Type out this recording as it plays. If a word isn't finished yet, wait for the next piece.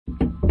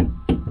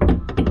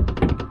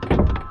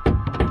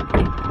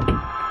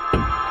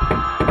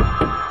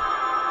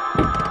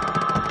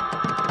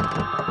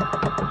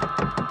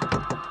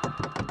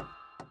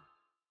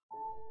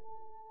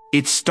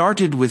It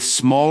started with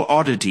small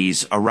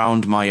oddities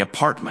around my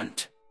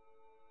apartment.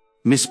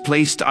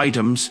 Misplaced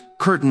items,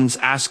 curtains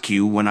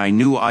askew when I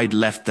knew I'd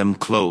left them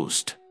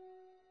closed.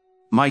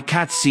 My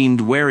cat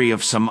seemed wary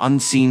of some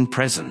unseen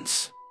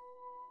presence.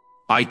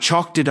 I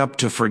chalked it up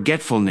to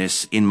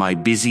forgetfulness in my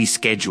busy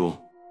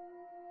schedule.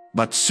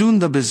 But soon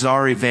the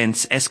bizarre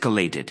events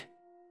escalated.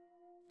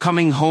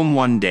 Coming home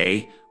one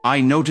day,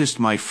 I noticed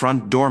my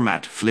front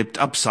doormat flipped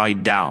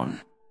upside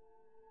down.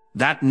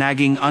 That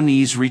nagging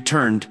unease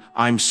returned.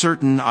 I'm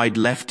certain I'd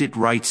left it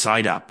right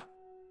side up.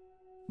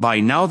 By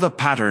now the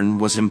pattern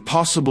was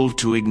impossible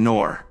to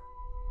ignore.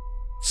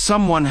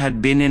 Someone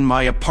had been in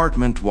my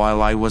apartment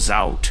while I was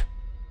out.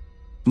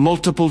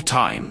 Multiple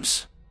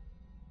times.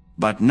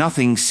 But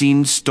nothing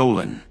seemed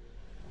stolen.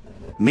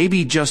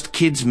 Maybe just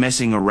kids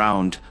messing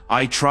around,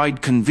 I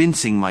tried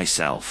convincing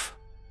myself.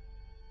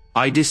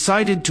 I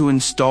decided to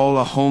install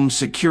a home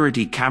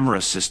security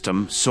camera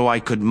system so I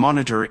could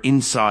monitor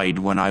inside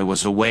when I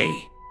was away.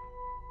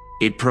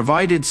 It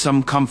provided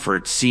some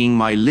comfort seeing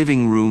my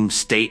living room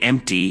stay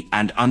empty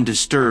and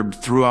undisturbed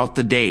throughout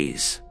the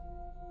days.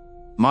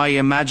 My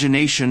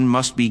imagination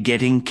must be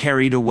getting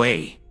carried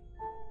away.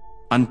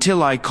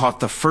 Until I caught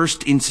the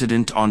first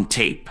incident on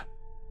tape.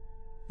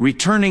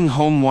 Returning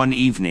home one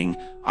evening,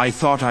 I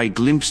thought I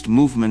glimpsed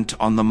movement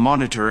on the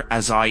monitor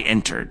as I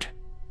entered.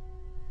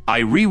 I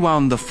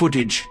rewound the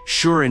footage.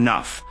 Sure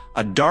enough,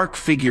 a dark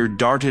figure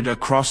darted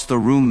across the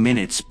room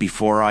minutes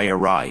before I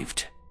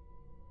arrived.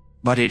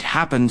 But it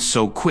happened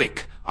so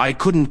quick, I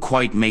couldn't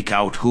quite make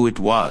out who it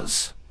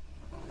was.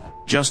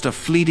 Just a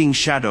fleeting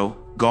shadow,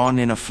 gone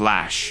in a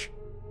flash.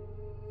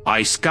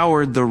 I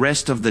scoured the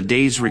rest of the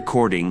day's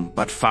recording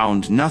but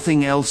found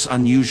nothing else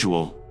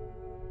unusual.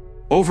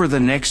 Over the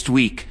next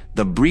week,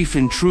 the brief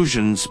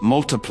intrusions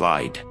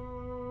multiplied.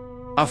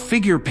 A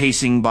figure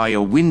pacing by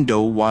a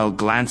window while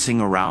glancing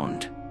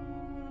around.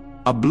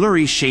 A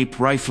blurry shape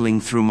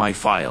rifling through my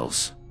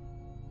files.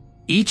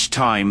 Each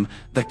time,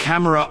 the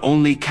camera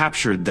only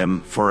captured them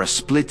for a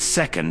split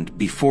second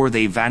before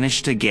they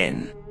vanished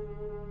again.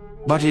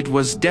 But it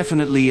was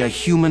definitely a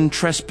human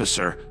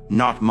trespasser,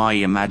 not my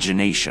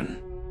imagination.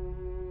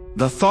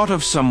 The thought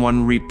of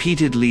someone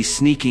repeatedly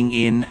sneaking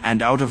in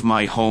and out of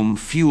my home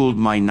fueled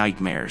my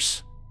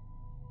nightmares.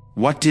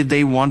 What did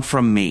they want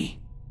from me?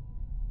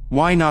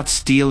 Why not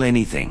steal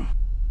anything?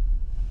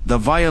 The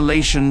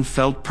violation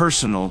felt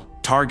personal,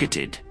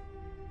 targeted.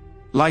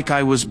 Like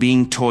I was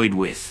being toyed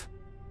with.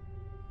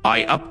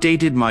 I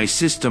updated my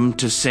system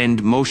to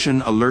send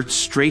motion alerts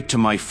straight to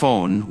my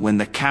phone when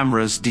the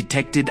cameras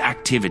detected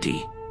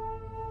activity.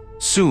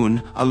 Soon,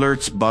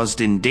 alerts buzzed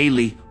in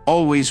daily,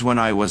 always when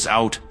I was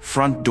out.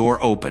 Front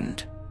door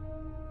opened.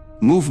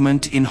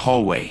 Movement in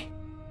hallway.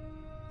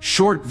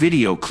 Short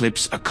video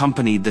clips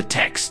accompanied the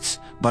texts,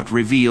 but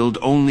revealed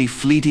only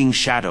fleeting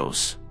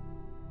shadows.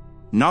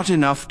 Not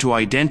enough to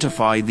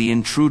identify the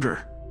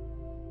intruder.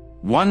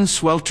 One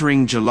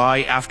sweltering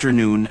July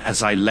afternoon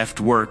as I left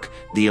work,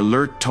 the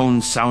alert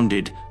tone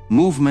sounded,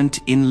 movement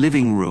in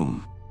living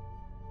room.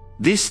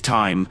 This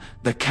time,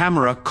 the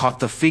camera caught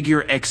the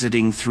figure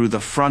exiting through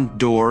the front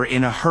door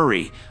in a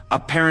hurry,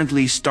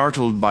 apparently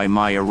startled by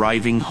my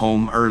arriving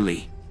home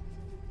early.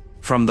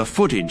 From the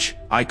footage,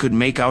 I could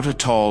make out a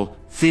tall,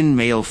 thin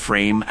male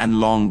frame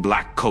and long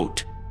black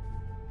coat.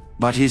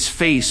 But his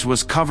face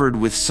was covered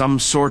with some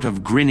sort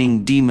of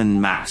grinning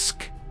demon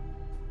mask.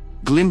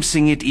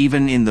 Glimpsing it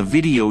even in the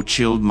video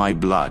chilled my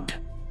blood.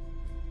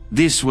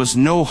 This was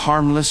no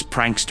harmless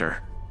prankster.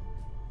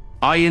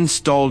 I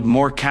installed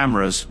more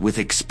cameras with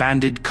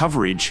expanded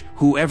coverage.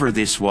 Whoever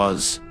this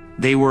was,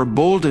 they were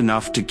bold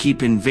enough to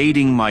keep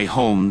invading my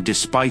home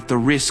despite the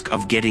risk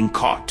of getting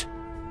caught.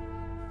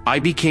 I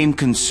became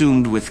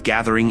consumed with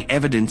gathering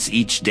evidence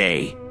each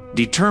day,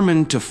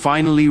 determined to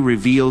finally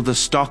reveal the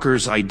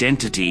stalker's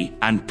identity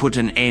and put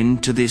an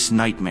end to this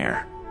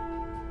nightmare.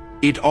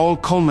 It all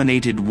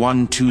culminated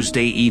one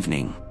Tuesday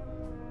evening.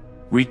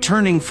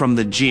 Returning from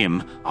the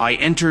gym, I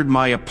entered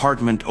my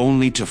apartment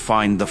only to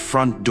find the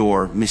front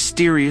door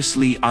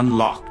mysteriously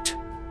unlocked.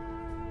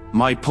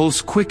 My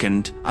pulse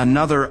quickened.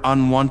 Another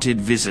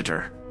unwanted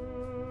visitor.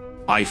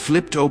 I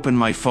flipped open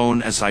my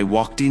phone as I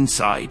walked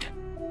inside.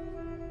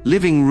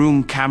 Living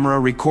room camera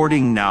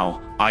recording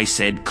now, I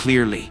said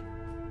clearly.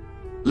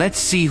 Let's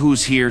see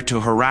who's here to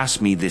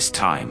harass me this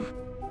time.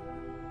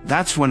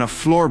 That's when a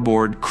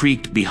floorboard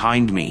creaked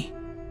behind me.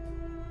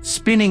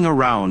 Spinning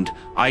around,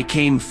 I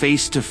came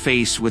face to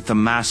face with the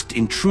masked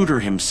intruder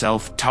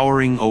himself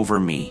towering over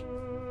me.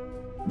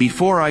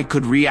 Before I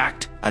could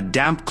react, a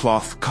damp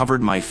cloth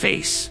covered my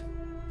face.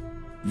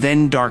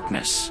 Then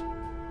darkness.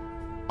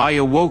 I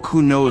awoke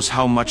who knows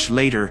how much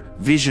later,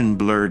 vision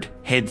blurred,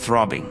 head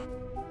throbbing.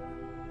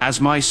 As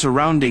my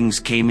surroundings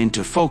came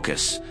into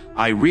focus,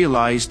 I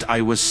realized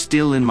I was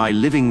still in my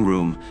living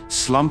room,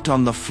 slumped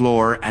on the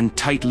floor and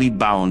tightly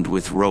bound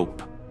with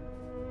rope.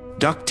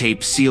 Duct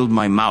tape sealed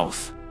my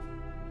mouth.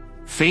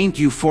 Faint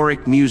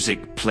euphoric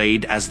music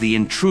played as the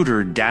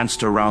intruder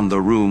danced around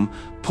the room,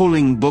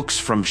 pulling books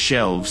from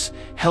shelves,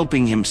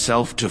 helping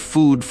himself to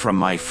food from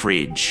my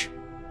fridge.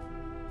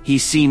 He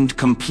seemed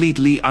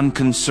completely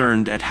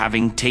unconcerned at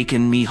having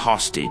taken me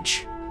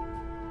hostage.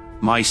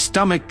 My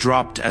stomach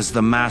dropped as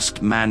the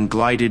masked man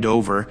glided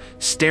over,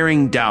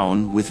 staring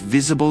down with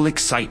visible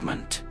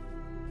excitement.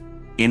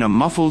 In a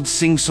muffled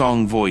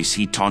sing-song voice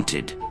he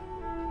taunted,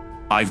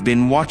 "I've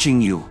been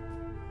watching you.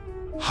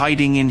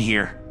 Hiding in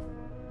here.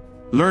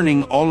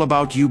 Learning all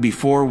about you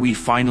before we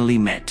finally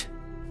met."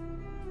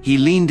 He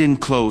leaned in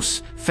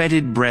close,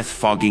 fetid breath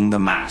fogging the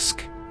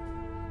mask.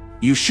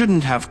 "You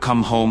shouldn't have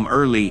come home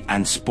early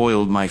and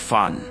spoiled my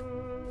fun."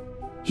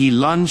 He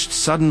lunged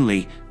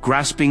suddenly,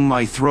 grasping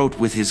my throat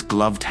with his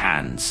gloved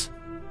hands.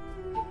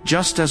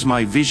 Just as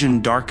my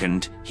vision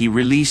darkened, he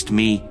released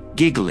me,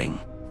 giggling.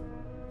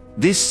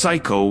 This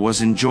psycho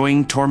was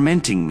enjoying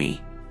tormenting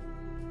me.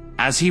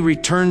 As he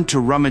returned to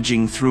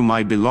rummaging through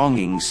my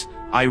belongings,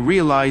 I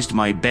realized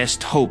my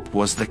best hope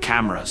was the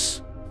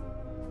cameras.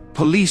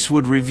 Police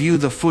would review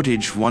the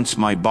footage once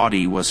my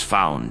body was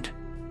found.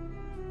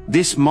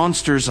 This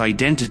monster's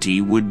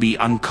identity would be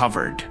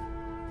uncovered.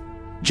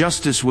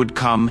 Justice would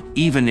come,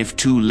 even if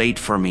too late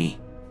for me.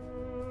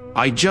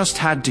 I just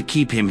had to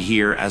keep him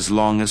here as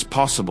long as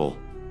possible.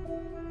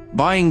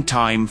 Buying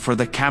time for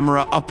the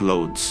camera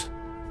uploads.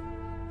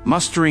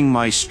 Mustering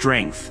my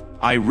strength,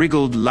 I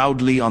wriggled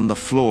loudly on the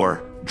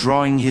floor,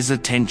 drawing his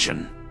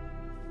attention.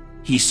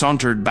 He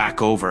sauntered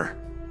back over.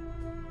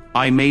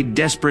 I made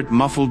desperate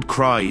muffled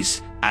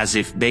cries, as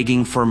if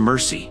begging for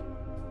mercy.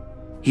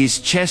 His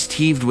chest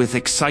heaved with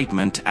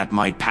excitement at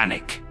my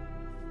panic.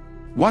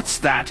 "What's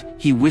that?"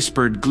 he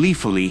whispered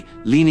gleefully,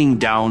 leaning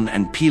down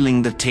and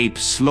peeling the tape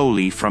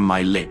slowly from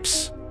my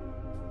lips.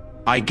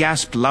 I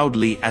gasped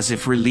loudly as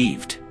if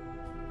relieved.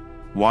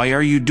 "Why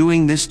are you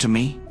doing this to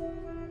me?"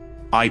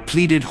 I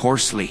pleaded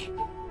hoarsely.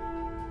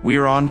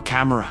 "We're on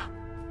camera.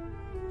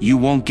 You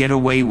won't get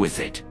away with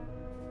it."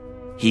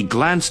 He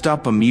glanced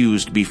up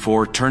amused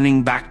before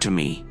turning back to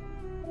me.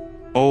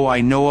 "Oh,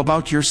 I know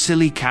about your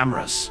silly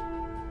cameras.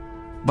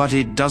 But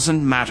it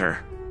doesn't matter.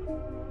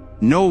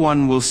 No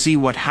one will see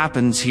what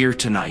happens here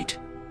tonight."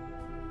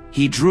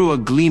 He drew a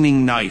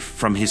gleaming knife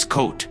from his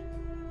coat.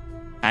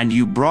 "And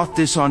you brought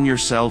this on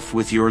yourself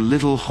with your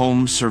little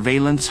home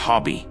surveillance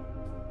hobby."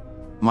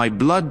 My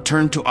blood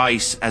turned to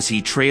ice as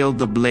he trailed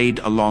the blade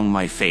along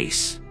my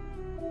face.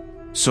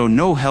 So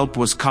no help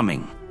was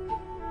coming.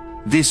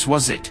 This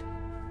was it.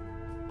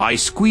 I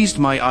squeezed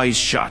my eyes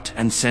shut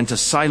and sent a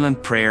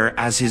silent prayer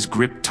as his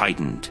grip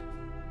tightened.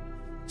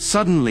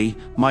 Suddenly,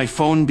 my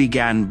phone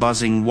began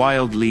buzzing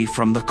wildly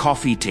from the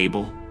coffee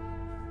table.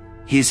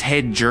 His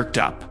head jerked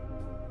up.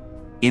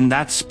 In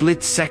that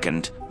split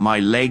second, my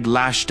leg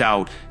lashed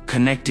out,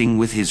 connecting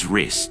with his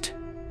wrist.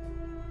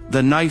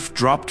 The knife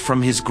dropped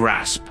from his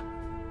grasp.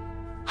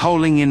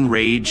 Howling in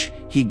rage,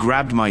 he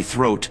grabbed my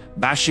throat,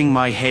 bashing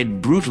my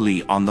head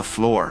brutally on the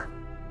floor.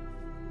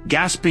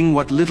 Gasping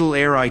what little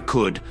air I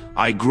could,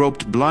 I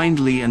groped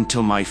blindly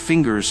until my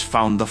fingers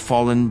found the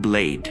fallen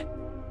blade.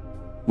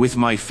 With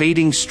my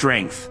fading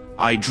strength,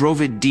 I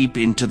drove it deep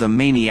into the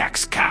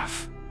maniac's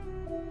calf.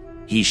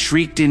 He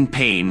shrieked in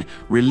pain,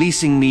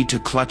 releasing me to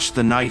clutch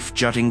the knife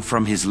jutting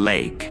from his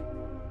leg.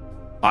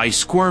 I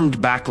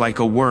squirmed back like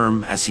a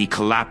worm as he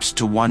collapsed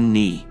to one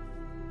knee.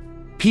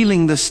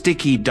 Peeling the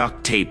sticky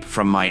duct tape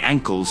from my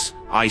ankles,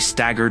 I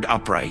staggered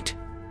upright.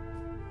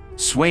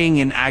 Swaying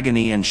in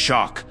agony and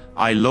shock,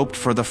 I loped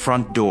for the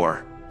front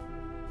door.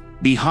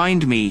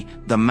 Behind me,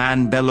 the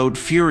man bellowed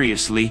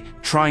furiously,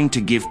 trying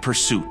to give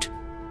pursuit.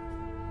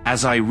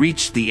 As I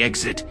reached the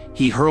exit,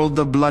 he hurled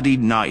the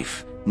bloodied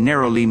knife,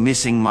 narrowly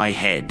missing my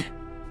head.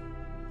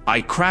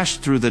 I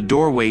crashed through the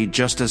doorway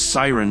just as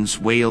sirens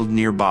wailed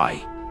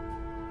nearby.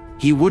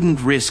 He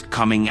wouldn't risk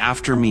coming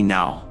after me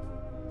now.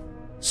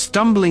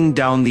 Stumbling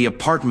down the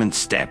apartment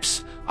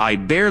steps, I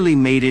barely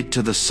made it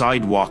to the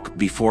sidewalk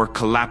before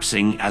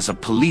collapsing as a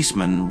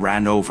policeman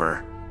ran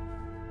over.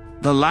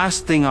 The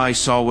last thing I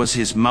saw was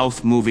his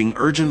mouth moving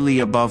urgently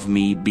above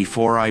me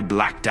before I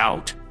blacked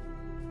out.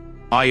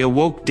 I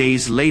awoke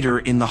days later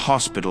in the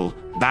hospital,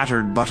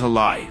 battered but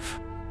alive.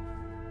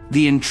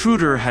 The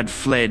intruder had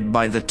fled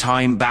by the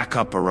time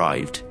backup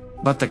arrived,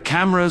 but the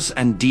cameras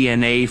and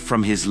DNA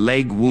from his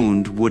leg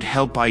wound would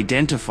help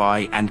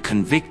identify and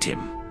convict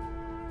him.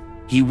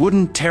 He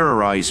wouldn't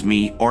terrorize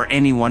me or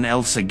anyone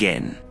else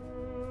again.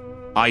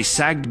 I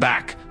sagged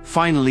back,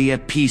 finally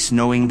at peace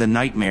knowing the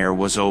nightmare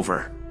was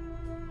over.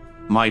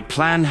 My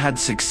plan had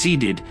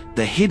succeeded,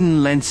 the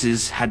hidden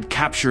lenses had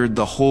captured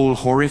the whole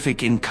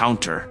horrific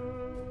encounter.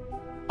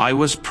 I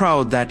was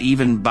proud that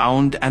even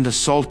bound and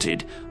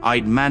assaulted,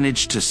 I'd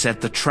managed to set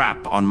the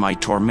trap on my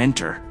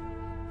tormentor.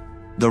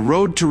 The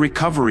road to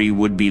recovery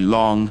would be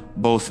long,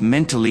 both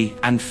mentally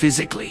and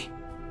physically.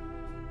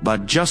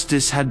 But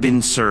justice had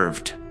been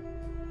served.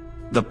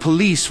 The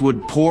police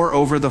would pore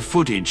over the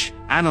footage,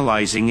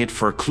 analyzing it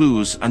for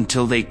clues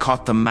until they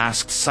caught the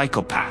masked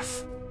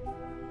psychopath.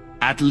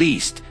 At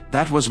least,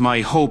 that was my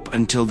hope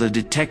until the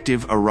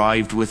detective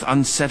arrived with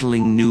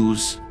unsettling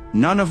news.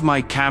 None of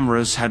my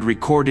cameras had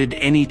recorded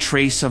any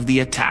trace of the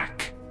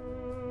attack.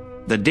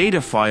 The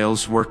data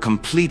files were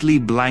completely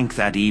blank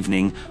that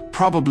evening,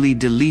 probably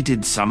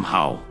deleted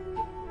somehow.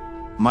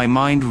 My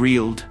mind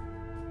reeled.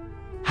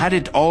 Had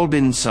it all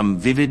been some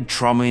vivid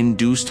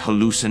trauma-induced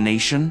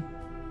hallucination?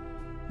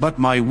 But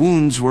my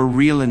wounds were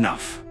real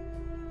enough.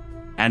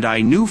 And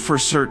I knew for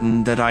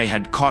certain that I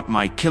had caught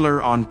my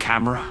killer on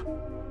camera.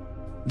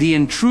 The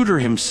intruder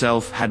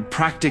himself had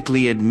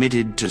practically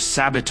admitted to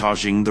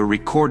sabotaging the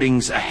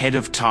recordings ahead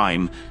of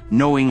time,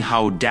 knowing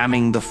how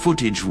damning the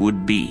footage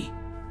would be.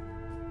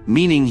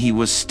 Meaning he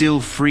was still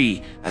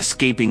free,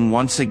 escaping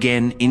once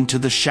again into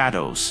the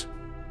shadows.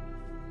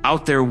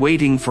 Out there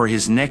waiting for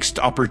his next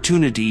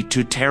opportunity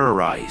to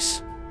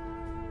terrorize.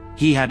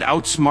 He had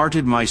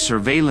outsmarted my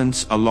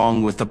surveillance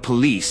along with the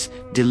police,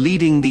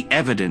 deleting the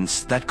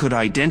evidence that could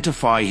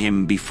identify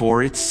him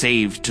before it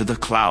saved to the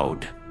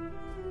cloud.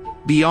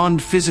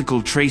 Beyond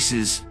physical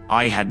traces,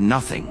 I had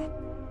nothing.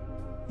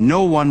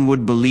 No one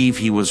would believe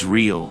he was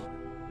real.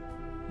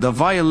 The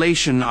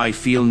violation I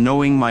feel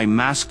knowing my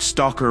masked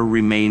stalker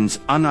remains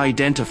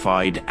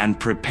unidentified and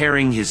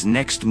preparing his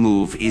next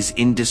move is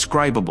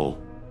indescribable.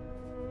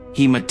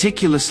 He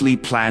meticulously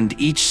planned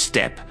each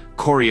step,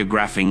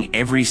 choreographing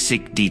every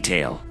sick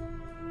detail.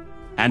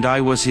 And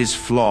I was his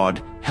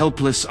flawed,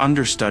 helpless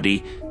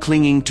understudy,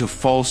 clinging to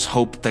false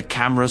hope the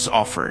cameras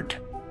offered.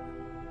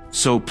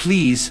 So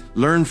please,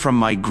 learn from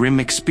my grim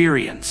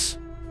experience.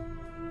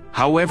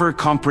 However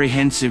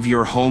comprehensive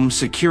your home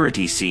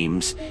security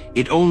seems,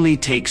 it only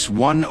takes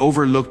one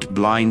overlooked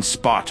blind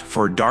spot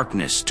for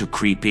darkness to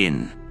creep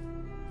in.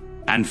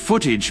 And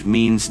footage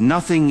means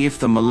nothing if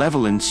the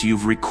malevolence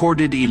you've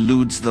recorded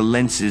eludes the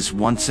lenses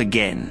once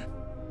again.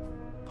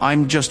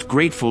 I'm just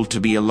grateful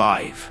to be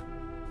alive.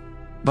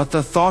 But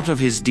the thought of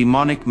his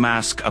demonic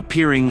mask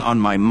appearing on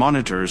my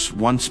monitors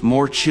once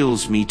more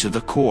chills me to the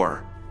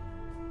core.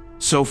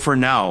 So for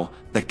now,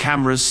 the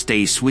cameras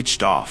stay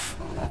switched off.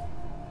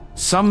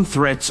 Some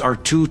threats are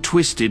too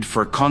twisted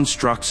for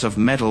constructs of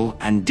metal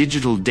and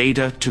digital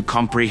data to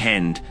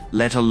comprehend,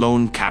 let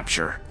alone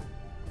capture.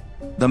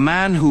 The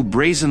man who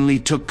brazenly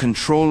took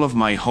control of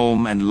my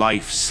home and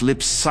life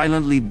slips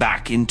silently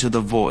back into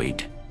the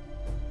void.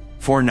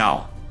 For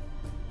now.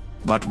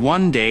 But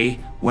one day,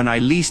 when I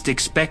least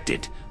expect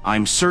it,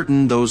 I'm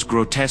certain those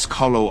grotesque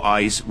hollow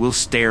eyes will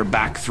stare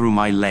back through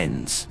my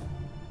lens.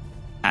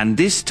 And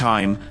this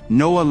time,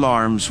 no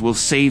alarms will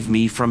save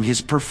me from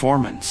his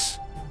performance.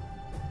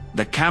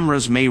 The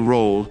cameras may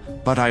roll,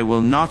 but I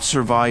will not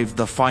survive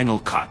the final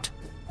cut.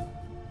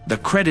 The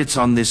credits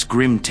on this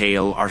grim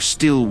tale are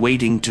still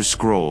waiting to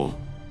scroll.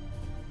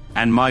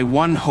 And my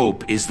one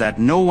hope is that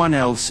no one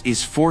else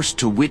is forced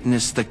to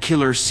witness the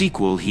killer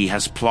sequel he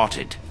has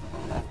plotted.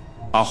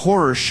 A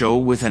horror show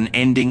with an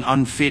ending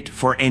unfit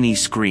for any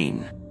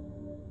screen.